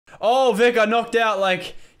Oh, Vic, I knocked out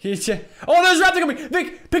like. Oh, there's a raptor coming!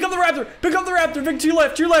 Vic, pick up the raptor! Pick up the raptor! Vic, to your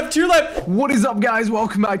left, to your left, to your left! What is up, guys?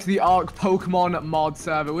 Welcome back to the Ark Pokemon mod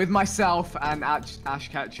server with myself and Ash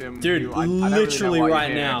Ketchum. Dude, I literally really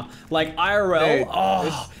right now. Like, IRL, Dude,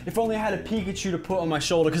 oh, if only I had a Pikachu to put on my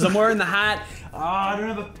shoulder, because I'm wearing the hat. Oh, I don't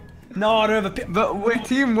have a... No, I don't have a... But we're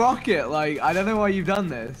Team Rocket, like, I don't know why you've done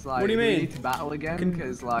this. Like, what do you mean? We need to battle again,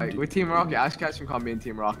 because, like, we're Team Rocket. Ash Ketchum can't be in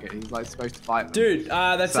Team Rocket. He's, like, supposed to fight them. Dude,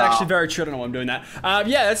 that's actually very true. I don't know why I'm doing that.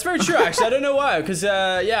 Yeah, that's very true, actually. I don't know why, because,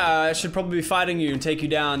 yeah, I should probably be fighting you and take you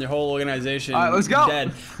down, your whole organization. All right, let's go.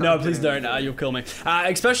 Dead. No, please don't. You'll kill me.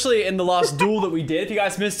 Especially in the last duel that we did. If you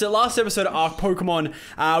guys missed it, last episode of Ark Pokemon,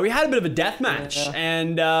 we had a bit of a death match,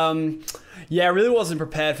 and, yeah, I really wasn't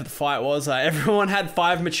prepared for the fight, was I? Everyone had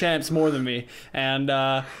 5 Machamps more than me, and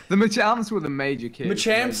the Machamps were the major kids.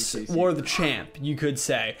 Machamps were the champ, you could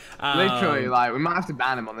say. Literally, like, we might have to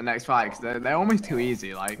ban them on the next fight because they're almost too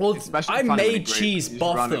easy. Like, well, especially I made Cheese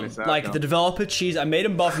buff them, like the developer Cheese. I made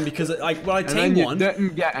him buff them because, like, when I tamed one,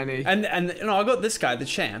 didn't get any. And you know, I got this guy, the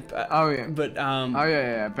champ. Oh yeah. But oh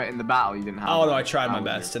yeah. But in the battle, you didn't have. Oh no, I tried my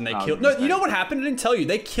best, and they killed. No, you know what happened? I didn't tell you.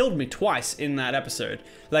 They killed me twice in that episode.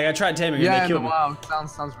 Like, I tried taming, and they killed me. Wow,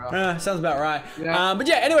 sounds rough. Sounds about right. Yeah. But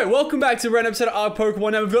yeah, anyway, welcome back to a random episode of Ark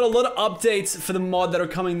Pokemon. Now, we've got a lot of updates for the mod that are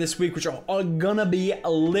coming this week, which are gonna be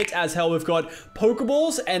lit as hell. We've got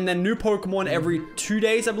Pokeballs and then new Pokemon every 2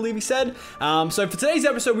 days, I believe he said. So for today's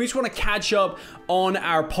episode, we just want to catch up on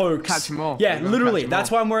our pokes. Catch them all. Yeah, literally.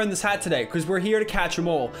 That's why I'm wearing this hat today, because we're here to catch them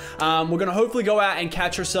all. We're gonna hopefully go out and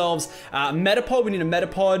catch ourselves Metapod. We need a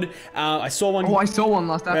Metapod. I saw one. Oh, I saw one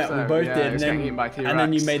last episode. Yeah, we both did. And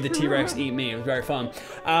then you made the T-Rex eat me. It was very fun.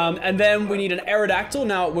 And then we need an Aerodactyl.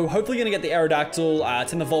 Now, we're hopefully going to get the Aerodactyl.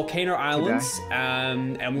 It's in the Volcano Islands.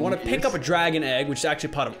 And we want to pick up a dragon egg, which is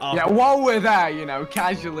actually part of arbok. Yeah, while we're there, you know,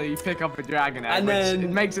 casually pick up a dragon egg. And then...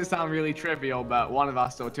 It makes it sound really trivial, but one of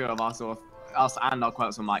us or two of us or us and our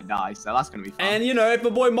Quetzal might die, so that's going to be fun. And, you know, if my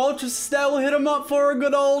boy Mulch is still, we'll hit him up for a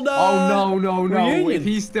good old, oh, no. reunion. If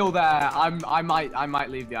he's still there, I might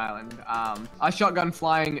leave the island. I shotgun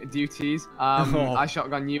flying duties. I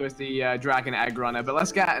shotgun you as the dragon egg runner, but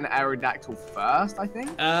let's get an Aerodactyl first, I think.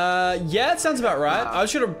 Yeah, it sounds about right. I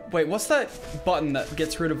should have... Wait, what's that button that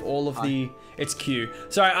gets rid of all of the... It's Q.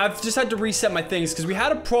 Sorry, I've just had to reset my things, because we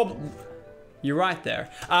had a problem... You're right there.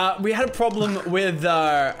 We had a problem with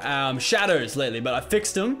shadows lately, but I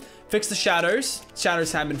fixed them. Fixed the shadows.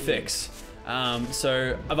 Shadows have been fixed.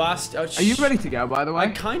 So I've asked... Are you ready to go, by the way? I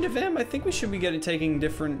kind of am. I think we should be taking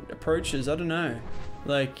different approaches. I don't know.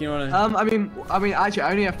 Like, you know what I mean, actually,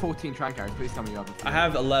 I only have 14 Trankos. Please tell me you have 15. I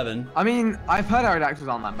have 11. I mean, I've heard Aerodactyls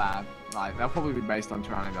aren't that bad. Like, they'll probably be based on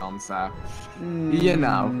Pteranodon, so... You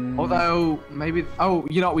know. Although, maybe... Oh,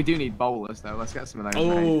 you know what? We do need bowlers, though. Let's get some of those.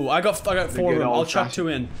 Oh, I got 4 of them. I'll chuck 2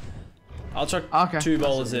 in. I'll chuck 2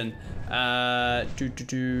 bowlers in. There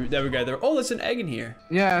we go. Oh, there's an egg in here.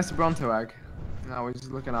 Yeah, it's a Bronto egg. No, we're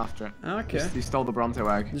just looking after it. Okay. You stole the Bronto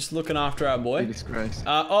egg. Just looking after our boy. Disgrace.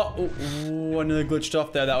 I nearly glitched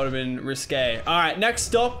off there. That would have been risque. All right, next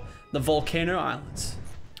stop, the Volcano Islands.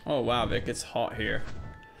 Oh, wow, Vic, it's hot here.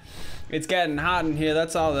 It's getting hot in here,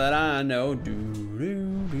 that's all that I know.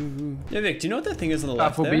 Yeah, Vic, do you know what that thing is on the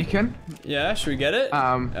left there? Purple beacon? Yeah, should we get it?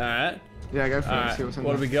 Alright. Yeah, go for it. See what's in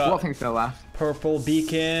there. What do we got? What thing's to the left? Purple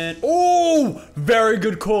beacon. Oh! Very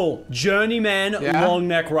good call. Journeyman long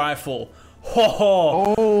neck rifle. Ho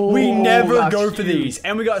ho! Oh, we never go for these.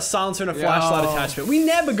 And we got a silencer and a flashlight attachment. We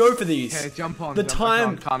never go for these. Okay, jump on. The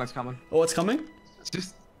time... Kana's coming. Oh, what's coming? It's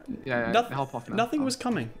just... Yeah, help off now. Nothing was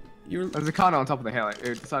coming. There's a Kana on top of the hill.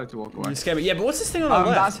 It decided to walk away. You scared me. Yeah, but what's this thing on the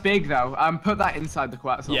left? That's big though. Put that inside the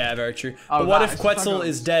Quetzal. Yeah, very true. But what if Quetzal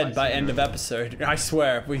is dead by end of episode? I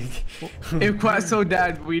swear, if Quetzal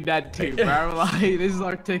dead, we dead too, bro. Like, this is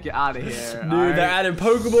our ticket out of here. Dude, they're adding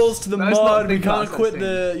Pokeballs to the mod. We can't quit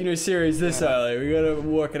the series this early. We gotta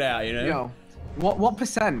work it out, you know. Yo, what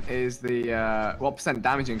percent is the what percent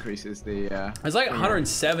damage increase is the? It's like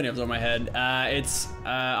 170 off the top of my head. It's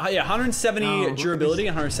yeah, 170 durability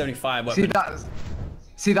and 175 weapon.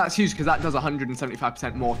 See, that's huge because that does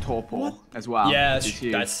 175% more torpor as well. Yeah,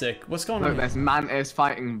 that's sick. What's going on? Look, there's mantis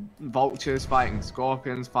fighting vultures, fighting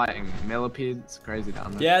scorpions, fighting millipedes. Crazy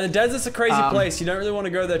down there. Yeah, the desert's a crazy place. You don't really want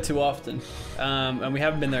to go there too often. And we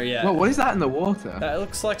haven't been there yet. Well, what is that in the water? It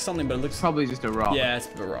looks like something, but it looks probably just a rock. Yeah, it's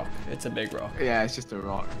a rock. It's a big rock. Yeah, it's just a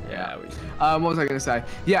rock. Yeah. What was I gonna say?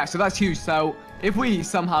 Yeah, so that's huge. So if we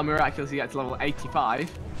somehow miraculously get to level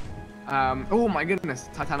 85, Oh my goodness,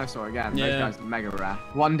 Titanosaur again. Yeah. Those guys are mega rare.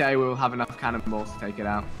 One day we'll have enough cannonballs to take it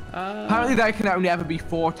out. Apparently there can only ever be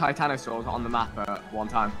 4 Titanosaurs on the map at one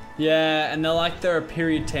time. Yeah, and they're a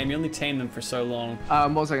period tame. You only tame them for so long.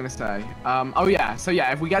 What was I gonna say? Oh yeah, so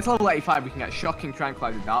yeah, if we get to level 85, we can get shocking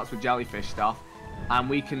tranquilizer darts with jellyfish stuff, and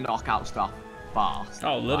we can knock out stuff fast.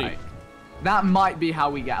 Oh, Liddy. Like, that might be how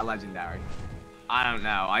we get a legendary. I don't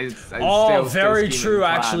know. Very true,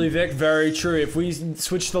 actually, Vic. Very true. If we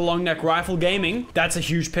switch to the long neck rifle gaming, that's a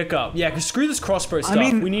huge pickup. Yeah, because screw this crossbow stuff.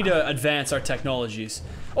 We need to advance our technologies.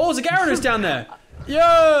 Oh, there's a Gyarados down there.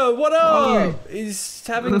 Yo, what up? Oh. He's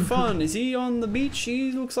having fun. Is he on the beach?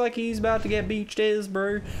 He looks like he's about to get beached,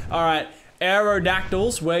 bro. All right,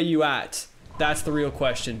 Aerodactyls, where you at? That's the real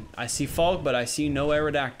question. I see fog, but I see no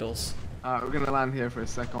Aerodactyls. We're gonna land here for a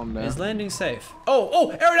second. Is landing safe?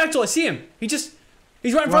 Oh, Aerodactyl! I see him.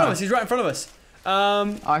 He's right in front of us. He's right in front of us.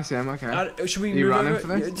 I see him. Okay. Should we you move running over? for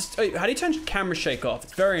this? How do you turn camera shake off?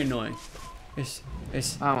 It's very annoying. It's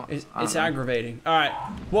aggravating. All right.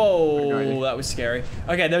 Whoa, that was scary.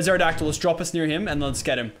 Okay, there's Aerodactyl. Let's drop us near him and let's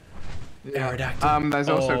get him. Yeah. Aerodactyl. There's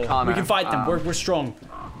also Kana. We can fight them. We're strong.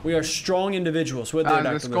 We are strong individuals. Where'd the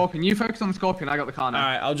Aerodactyl the Scorpion. You focus on the Scorpion. I got the Kana. All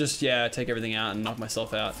right, I'll just take everything out and knock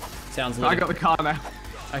myself out. Sounds lit. I got the Kana.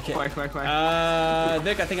 Okay. Wait. Vic,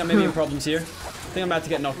 I think I may be in problems here. I think I'm about to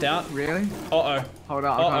get knocked out. Really? Uh-oh. Hold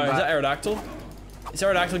on. Is that Aerodactyl? Is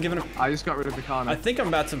Aerodactyl giving a... I just got rid of the Kana. I think I'm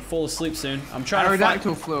about to fall asleep soon. I'm trying to fight...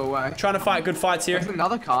 Aerodactyl flew away. Trying to fight good fights here. There's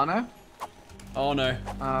another Kana. Oh no.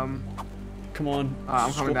 Come on.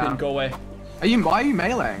 I'm coming down. Go away. Why are you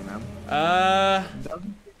meleeing them?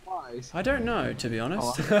 I don't know, to be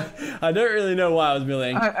honest. I don't really know why I was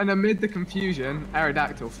meleeing. And amid the confusion,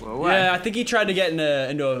 Aerodactyl flew away. Yeah, I think he tried to get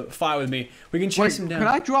into a fight with me. We can chase him down. Can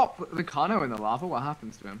I drop the Kano in the lava? What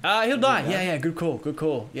happens to him? He'll die. Yeah, good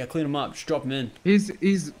call. Yeah, clean him up. Just drop him in.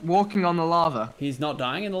 He's walking on the lava. He's not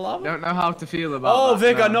dying in the lava? Don't know how to feel about that. Oh,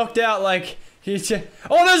 Vic, I knocked out, like... Oh, there's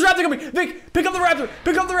a raptor coming! Vic, pick up the raptor!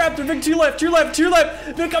 Vic, to your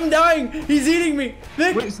left! Vic, I'm dying! He's eating me!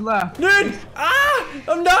 Vic! Which left? Dude!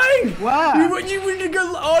 I'm dying! Where? You need to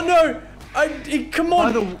go... Oh, no! Come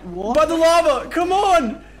on! By the what? By the lava! Come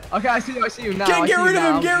on! Okay, I see you now. Get rid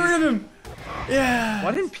of him! Yeah!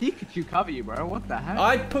 Why didn't Pikachu cover you, bro? What the heck?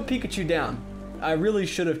 I put Pikachu down. I really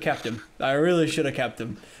should have kept him.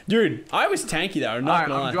 Dude, I was tanky there, I'm not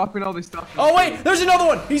gonna lie. I'm dropping all this stuff. Oh wait, there's another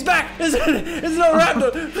one! He's back! There's another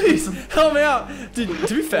raptor! Please, help me out! Dude,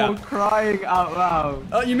 to be fair... I'm crying out loud.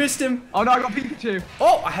 Oh, you missed him. Oh no, I got Pikachu.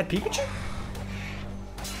 Oh, I had Pikachu?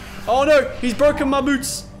 Oh no, he's broken my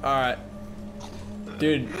boots. Alright.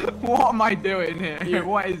 Dude. What am I doing here?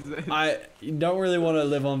 What is this? I don't really want to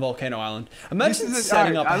live on Volcano Island. Imagine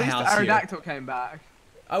setting up a house here. At least Aerodactyl came back.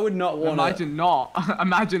 I would not want to.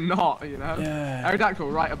 Imagine not, you know? Yeah.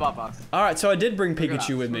 Aerodactyl right above us. Alright, so I did bring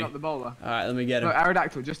Pikachu with me. Up the bowler. Alright, let me get him. Look,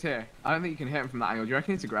 Aerodactyl just here. I don't think you can hit him from that angle. Do you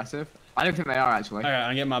reckon it's aggressive? I don't think they are, actually. Alright,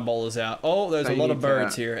 I'm getting my bowlers out. Oh, there's a lot of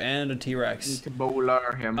birds here and a T-Rex. You need to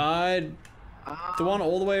bowler him. The one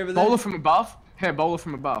all the way over there? Bowler from above? Here, bowler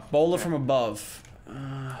from above. Bowler from above.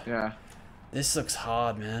 Yeah. This looks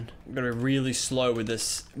hard, man. I'm gonna be really slow with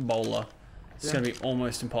this bowler. It's gonna be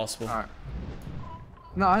almost impossible. Alright.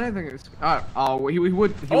 No, I don't think it's... Oh, he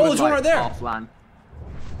would... Oh, there's one right there! Offland.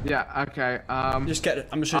 Yeah, okay, Just get it.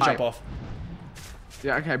 I'm just gonna jump off.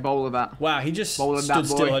 Yeah, okay, bowler that. Wow, he just Bowler stood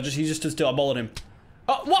still. He just stood still. I bowled him.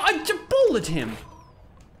 Oh, what? I just bowled him!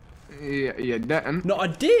 Yeah, you didn't. No, I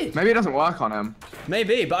did! Maybe it doesn't work on him.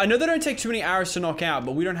 Maybe, but I know they don't take too many arrows to knock out,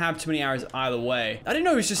 but we don't have too many arrows either way. I didn't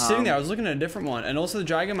know he was just sitting there. I was looking at a different one. And also the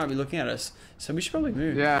dragon might be looking at us. So we should probably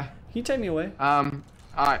move. Yeah. Can you take me away?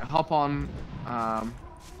 Alright, hop on.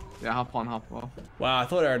 Yeah, hop off. Wow, I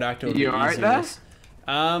thought Aerodactyl would be You alright easy there? this.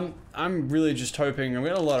 I'm really just hoping, I'm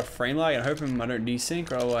getting a lot of frame lag and hoping I don't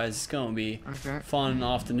desync, or otherwise it's gonna be fun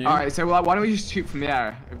afternoon. Alright, so why don't we just shoot from the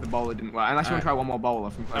air if the bowler didn't work? Unless you want to try one more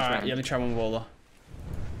bowler from close range. Alright, yeah, let me try one more bowler.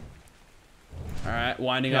 Alright,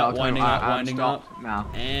 winding up.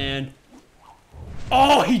 Now. And...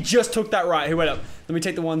 Oh, he just took that right. He went up. Let me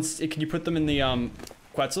take the ones, can you put them in the,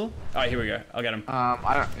 Quetzal? Alright, here we go. I'll get him.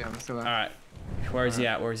 I'm still there. Alright. Where is he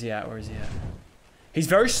at? He's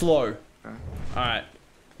very slow. Okay. Alright.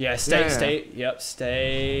 Yeah, stay. Yep,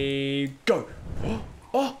 stay. Go.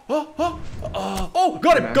 Oh,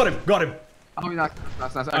 got him. Oh, nice.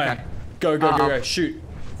 Okay. Right. Go. Shoot.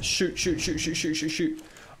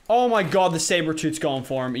 Oh my god, the saber tooth's going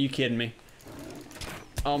for him. Are you kidding me?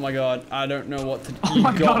 Oh my god, I don't know what to do. Oh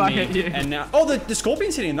my god, I hit you. And now, oh, the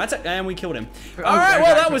scorpion's hitting him. That's it, and we killed him. Oh, All right,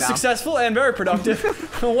 well, that was down. successful and very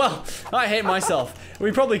productive. Well, I hate myself.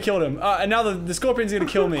 We probably killed him. And now the scorpion's gonna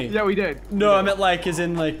kill me. Yeah, we did. No, I meant like, as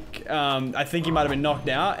in like, I think he might have been knocked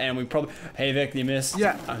out, and we probably. Hey Vic, you missed.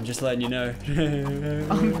 Yeah. I'm just letting you know.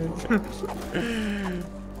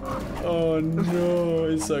 Oh no,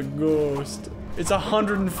 it's a ghost. It's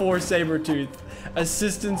 104 Sabertooth.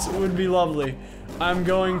 Assistance would be lovely. I'm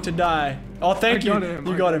going to die. Oh, thank you.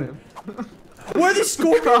 You got him. Where are these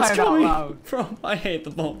scorpions coming from? I hate the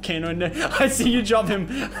volcano. I see you drop him.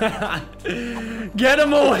 Get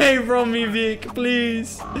him away from me, Vic,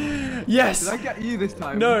 please. Yes. Did I get you this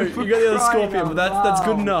time? No, you got the other scorpion, but that's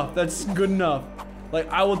good enough. That's good enough. Like,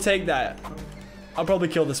 I will take that. I'll probably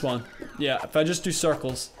kill this one. Yeah, if I just do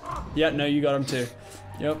circles. Yeah, no, you got him too.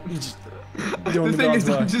 Yep. The thing is,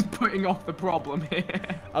 I'm just putting off the problem here.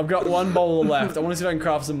 I've got one bowl left. I want to see if I can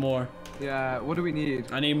craft some more. Yeah, what do we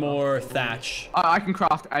need? I need more thatch. I can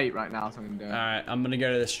craft 8 right now, so I'm gonna do it. Alright, I'm gonna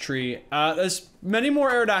go to this tree. There's many more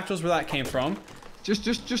Aerodactyls where that came from.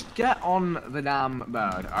 Just get on the damn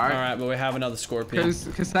bird, alright? Alright, but we have another scorpion.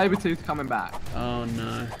 Because Sabertooth coming back. Oh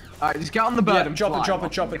no. Alright, just get on the bird and drop fly.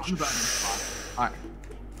 Drop it. Alright.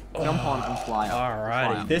 Jump on and fly up.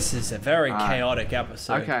 Alrighty, this is a very chaotic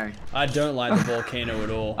episode. Okay. I don't like the volcano at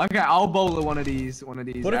all. Okay, I'll boulder one of these. We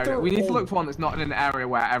need to look for one that's not in an area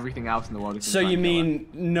where everything else in the world is. So you mean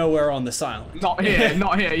nowhere on this island? Not here,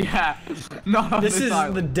 not here, yeah. Not on this is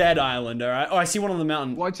island. the dead island, alright? Oh, I see one on the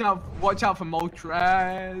mountain. Watch out for moltres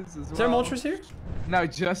as well. Is there moltres here? No,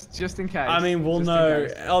 just in case. I mean, we'll know.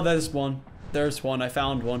 Oh, there's one. There's one. I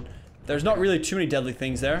found one. There's not really too many deadly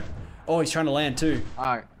things there. Oh, he's trying to land too.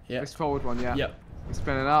 Alright. Yeah. This forward one, yeah. Yep.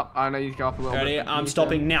 Spinning up. I know you can go up a little Ready? bit. I'm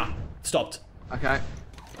stopping now. Stopped. Okay.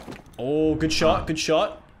 Oh, good shot. Good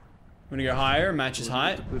shot. I'm gonna go higher. Match his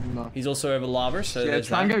height. He's also over lava, so yeah, there's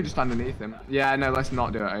try and that. go just underneath him. Yeah, no, let's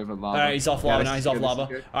not do it over lava. Alright, he's off lava now. He's off lava.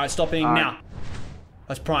 Alright, stopping now.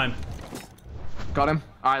 That's prime. Got him.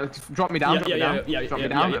 Alright, let's drop me down. Drop me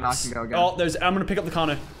down, and I can go again. Oh, I'm gonna pick up the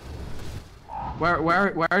Kano.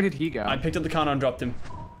 Where did he go? I picked up the Kano and dropped him.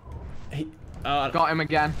 Got him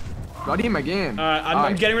again. Got him again. Alright,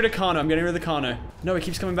 I'm getting rid of Kano. I'm getting rid of the Kano. No, he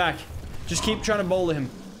keeps coming back. Just keep trying to boulder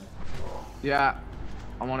him. Yeah.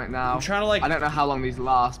 I'm on it now. I'm trying to like. I don't know how long these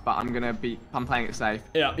last, but I'm playing it safe.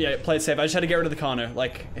 Yeah, play it safe. I just had to get rid of the Kano.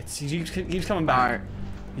 Like, he keeps coming back. Alright.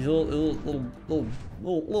 He's a little.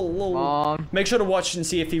 Make sure to watch and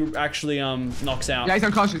see if he actually knocks out. Yeah, he's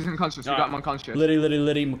unconscious. We got him unconscious. Liddy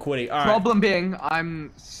McQuitty. Alright. Problem being,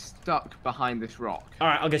 I'm stuck behind this rock.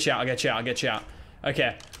 Alright, I'll get you out.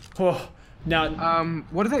 Okay. Oh, now.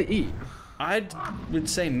 What do they eat? I would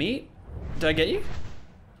say meat. Did I get you?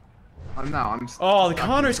 Oh no, I'm. Oh, the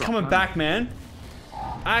Connor's coming back, man.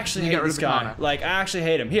 I actually hate this guy. Like, I actually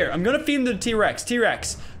hate him. Here, I'm gonna feed him to the T-Rex.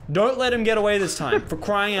 T-Rex, don't let him get away this time. For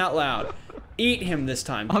crying out loud. Eat him this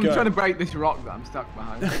time. I'm trying to break this rock that I'm stuck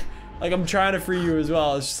behind. Like, I'm trying to free you as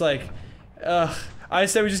well. It's just like, I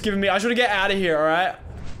said we just give him me. I should get out of here, alright?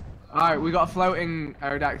 Alright, we got floating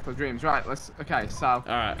Aerodactyl dreams. Right, okay, so.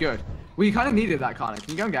 Alright. Good. We kind of needed that, Connor.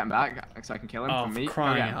 Can you go and get him back so I can kill him from me? Oh,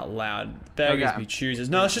 crying out loud. Beggars be choosers.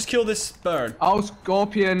 No, let's just kill this bird. Oh,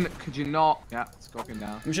 Scorpion, could you not? Yeah, Scorpion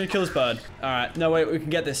down. We should kill this bird. Alright, no, wait, we can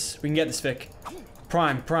get this. We can get this, Vic.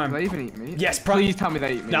 Prime. Do they even eat meat? Yes, Prime. Please tell me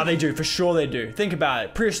they eat meat. No, they do. For sure they do. Think about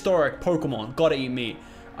it. Prehistoric Pokemon. Gotta eat meat.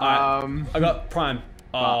 Alright, I got Prime.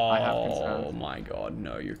 Oh my god,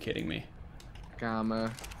 no, you're kidding me.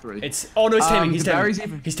 Gamma 3. Oh no, he's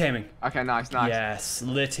taming. He's taming. Okay, nice. Yes,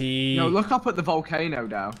 Litty. No, look up at the volcano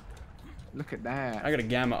now. Look at that. I got a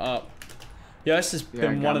Gamma up. Yeah, this has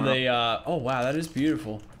been one of the, oh wow, that is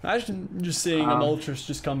beautiful. Imagine just seeing a Moltres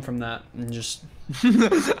just come from that and just...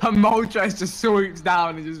 a Moltres just sweeps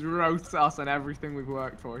down and just roasts us on everything we've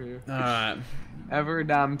worked for here. Alright. Every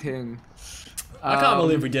damn thing. I can't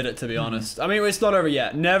believe we did it, to be honest. I mean, it's not over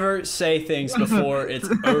yet. Never say things before it's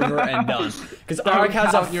over and done. Because Ark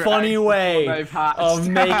has a funny way of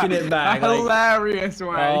making it back. Hilarious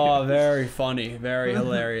way. Oh, very funny. Very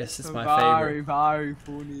hilarious. It's my favorite. Very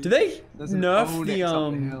funny. Do they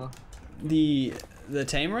nerf the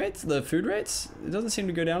tame rates? The food rates? It doesn't seem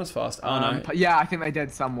to go down as fast. Oh, no. Yeah, I think they did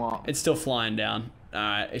somewhat. It's still flying down.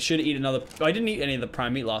 It should eat another. Oh, I didn't eat any of the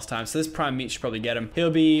prime meat last time, so this prime meat should probably get him. He'll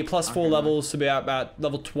be +4 levels to be about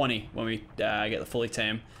level 20 when we get the fully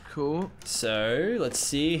tame. Cool. So let's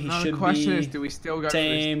see. He Now should the question be is, do we still go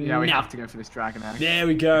tame for this? Yeah, we now. have to go for this dragon egg. There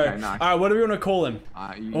we go. Okay, nice. All right, what do we want to call him?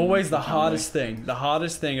 Always the you tell me. hardest thing. The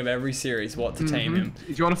hardest thing of every series. What to tame him?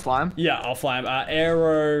 Do you want to fly him? Yeah, I'll fly him.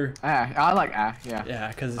 Aero. I like air. Yeah. Yeah,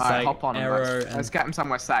 because it's Alright, like hop on him. arrow. Let's get him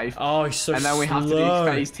somewhere safe. Oh, he's so and then we have to do slow.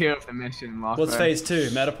 phase 2 of the mission, Lachlan. What's phase 2?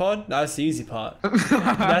 Metapod? That's the easy part.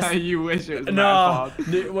 You wish it was No.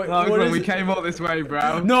 Metapod. Dude, what Lachlan, is we it? came all this way,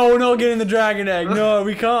 bro. No, we're not getting the dragon egg. No,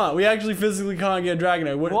 we can't. We actually physically can't get a dragon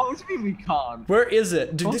egg. What do you mean we can't? Where is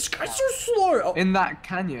it? Dude, this guy's so slow. Oh. In that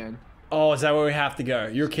canyon. Oh, is that where we have to go?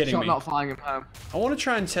 You're kidding Shot me. not flying him home. I want to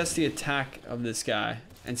try and test the attack of this guy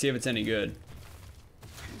and see if it's any good.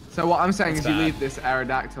 So what I'm saying That's is you bad. leave this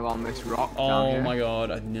Aerodactyl on this rock down Oh here. my god,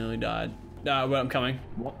 I nearly died. Well, I'm coming.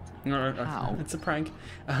 What? How? It's a prank.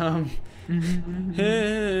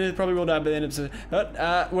 Probably will die by the end of the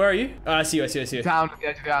episode. Where are you? I see you. Down at the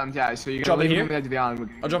edge of the island, yeah. So you're Drop gonna it leave here? him on the edge of the island.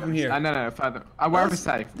 I'll drop him here. No, further. Wherever's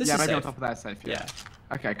safe. This Yeah, is maybe on safe. top of there safe. Yeah.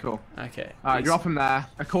 Okay, cool. Okay. Alright, drop him there.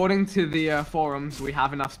 According to the forums, we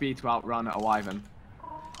have enough speed to outrun a wyvern.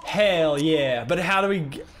 Hell yeah! But how do we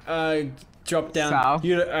drop down? So,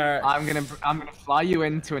 You, I'm gonna fly you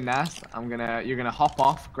into a nest. You're gonna hop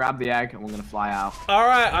off, grab the egg, and we're gonna fly out. all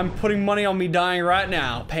right, I'm putting money on me dying right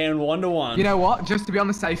now, paying 1 to 1. You know what? Just to be on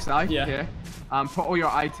the safe side Yeah. here, put all your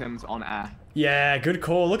items on air. Yeah, good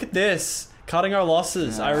call. Look at this, cutting our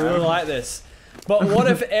losses. I really Yeah. like this. But what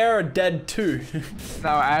if Air are dead too?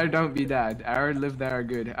 No, Air don't be dead. Air live there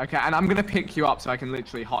good. Okay, and I'm gonna pick you up so I can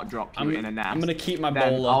literally hot drop you in a nest. I'm gonna keep my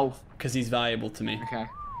Then bowler because he's valuable to me. Okay.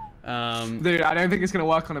 Um, Dude, I don't think it's gonna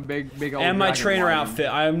work on a big old. and my dragon trainer wyvern. outfit.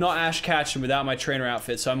 I am not Ash Ketchum without my trainer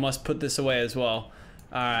outfit, so I must put this away as well.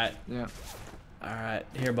 All right. Yeah. All right.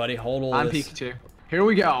 Here, buddy. Hold all I'm this. Pikachu. Here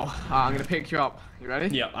we go. I'm gonna pick you up. You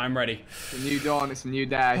ready? Yeah, I'm ready. It's a new dawn. It's a new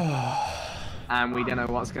day. And we don't know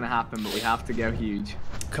what's gonna happen, but we have to go huge.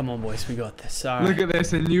 Come on, boys. We got this. All Look right. at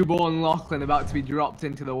this, a newborn Lachlan about to be dropped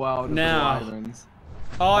into the world of Now. the wyverns.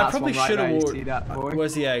 Oh, I That's probably one right should there, you have. see that, boy?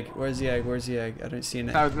 Where's the egg? Where's the egg? Where's the egg? I don't see an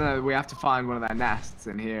egg. No, we have to find one of their nests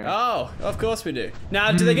in here. Oh, of course we do.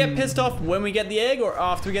 Now, do they get pissed off when we get the egg, or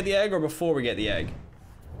after we get the egg, or before we get the egg?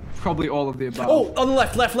 Probably all of the above. Oh, on the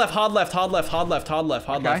left, hard left.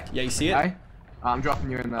 Okay. Yeah, you see it? Okay. I'm dropping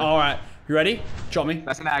you in there. All right, you ready? Drop me.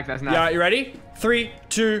 That's an egg, that's an egg. Yeah, you ready? 3,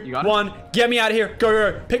 2, You got it? 1. Get me out of here.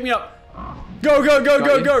 Go. Pick me up. Go.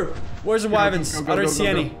 Where's the wyverns? go, I don't go, see go,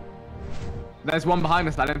 any. go. There's one behind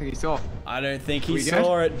us, I don't think he saw. I don't think he We good?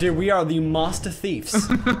 saw it. Dude, we are the master thieves.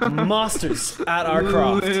 Masters at our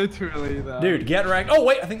craft. Literally though. Dude, get wrecked. Oh,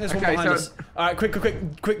 wait, I think there's one Okay, behind so- us. All right, quick.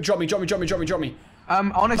 Drop me.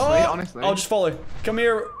 Honestly, honestly. I'll just follow. Come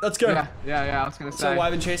here. Let's go. Yeah, I was gonna So say.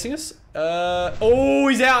 wyvern chasing us? Oh,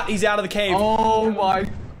 he's out. He's out of the cave. Oh my.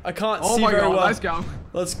 I can't Oh see my very god, well. let's go.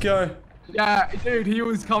 Let's go. Yeah, dude, he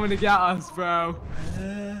was coming to get us, bro.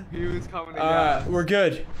 He was coming to get us. We're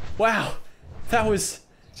good. Wow. That was...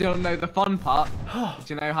 Do you know the fun part?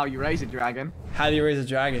 Do you know how you raise a dragon? How do you raise a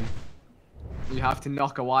dragon? You have to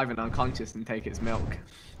knock a wyvern unconscious and take its milk.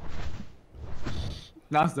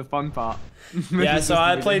 That's the fun part. Yeah, so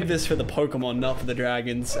I played this for the Pokemon, not for the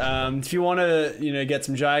dragons. If you want to, get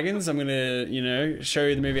some dragons, I'm gonna, show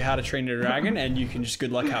you the movie How to Train Your Dragon, and you can just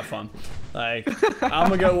good luck, have fun. Like, I'm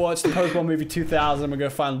gonna go watch the Pokemon movie 2000. I'm gonna go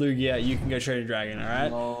find Lugia. You can go train a dragon. All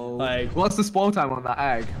right? Lol. Like, What's the spoil time on that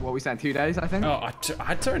egg? What we said, 2 days, I think. oh,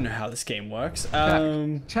 I don't know how this game works.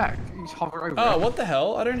 Check. You just hover over Oh, it. what the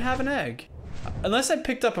hell? I don't have an egg. Unless I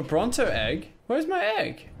picked up a Bronto egg. Where's my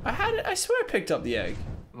egg? I had it. I swear I picked up the egg.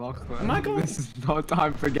 Lachlan, Am I going- This is not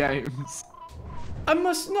time for games.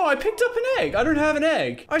 No, I picked up an egg. I don't have an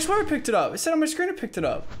egg. I swear I picked it up. It said on my screen I picked it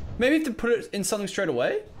up. Maybe I have to put it in something straight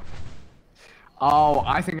away? Oh,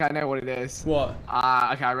 I think I know what it is. What?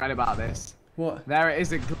 Okay, I read about this. What? There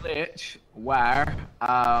is a glitch where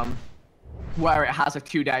it has a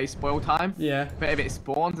 2-day spoil time. Yeah. But if it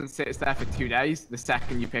spawns and sits there for 2 days, the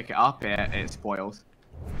second you pick it up, it spoils.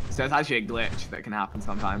 So it's actually a glitch that can happen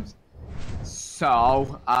sometimes.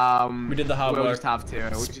 So, We did the hard we'll work. just have to,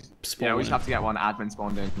 we just have to get one admin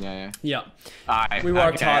spawned in. Yeah. Yeah. Alright. We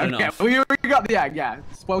worked hard enough. We got the egg, yeah.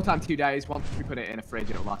 Spoil time 2 days. Once we put it in a fridge,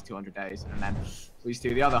 it'll last 200 days, and then we just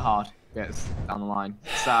do the other hard bits down the line.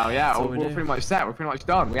 So yeah, what we we're do. pretty much set. We're pretty much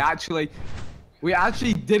done. We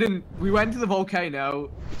actually didn't. We went to the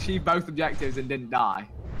volcano, achieved both objectives, and didn't die.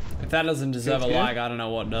 If that doesn't deserve a Good. like, I don't know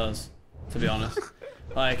what does, to be honest.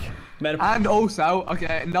 Like, And also,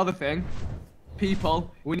 okay, another thing.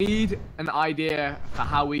 people, we need an idea for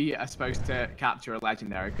how we are supposed to capture a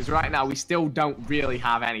legendary, because right now we still don't really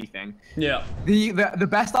have anything. Yeah. The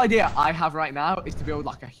best idea I have right now is to build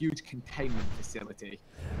like a huge containment facility.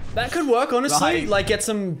 That could work, honestly. Like get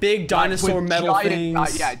some big dinosaur metal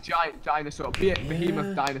things. Yeah, giant dinosaur,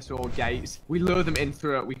 behemoth dinosaur gates. We lure them in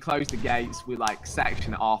through it. We close the gates. We like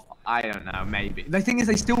section it off. I don't know, maybe. The thing is,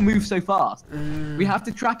 they still move so fast. We have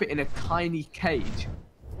to trap it in a tiny cage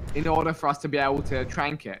in order for us to be able to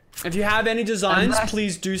trank it. If you have any designs,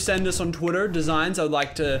 please do send us on Twitter designs. I'd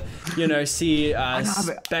like to, you know, see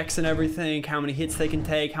specs and everything, how many hits they can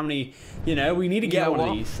take, how many, you know, we need to get one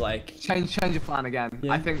of these. Like change your plan again.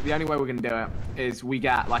 Yeah. I think the only way we're gonna do it is we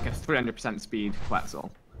get like a 300% speed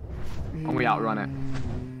Quetzal, and we outrun it.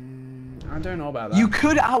 I don't know about that. You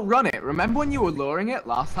could outrun it. Remember when you were luring it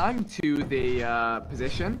last time to the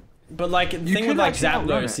position? But like the thing with like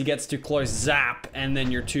Zapdos, he gets too close, zap, and then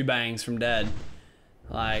you're 2 bangs from dead.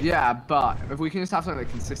 Like yeah, but if we can just have something that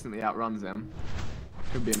consistently outruns him,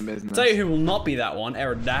 could be in business. Tell you who will not be that one,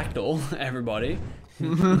 Aerodactyl. Everybody.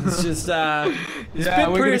 It's just it's a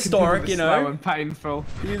bit prehistoric, you know. Slow and painful.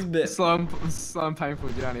 He's a bit slow and painful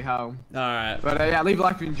journey home. All right. But yeah, leave a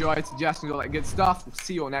like if you enjoyed, suggestions, all that good stuff. We'll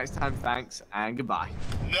see you all next time. Thanks and goodbye.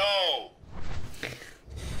 No.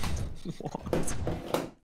 What?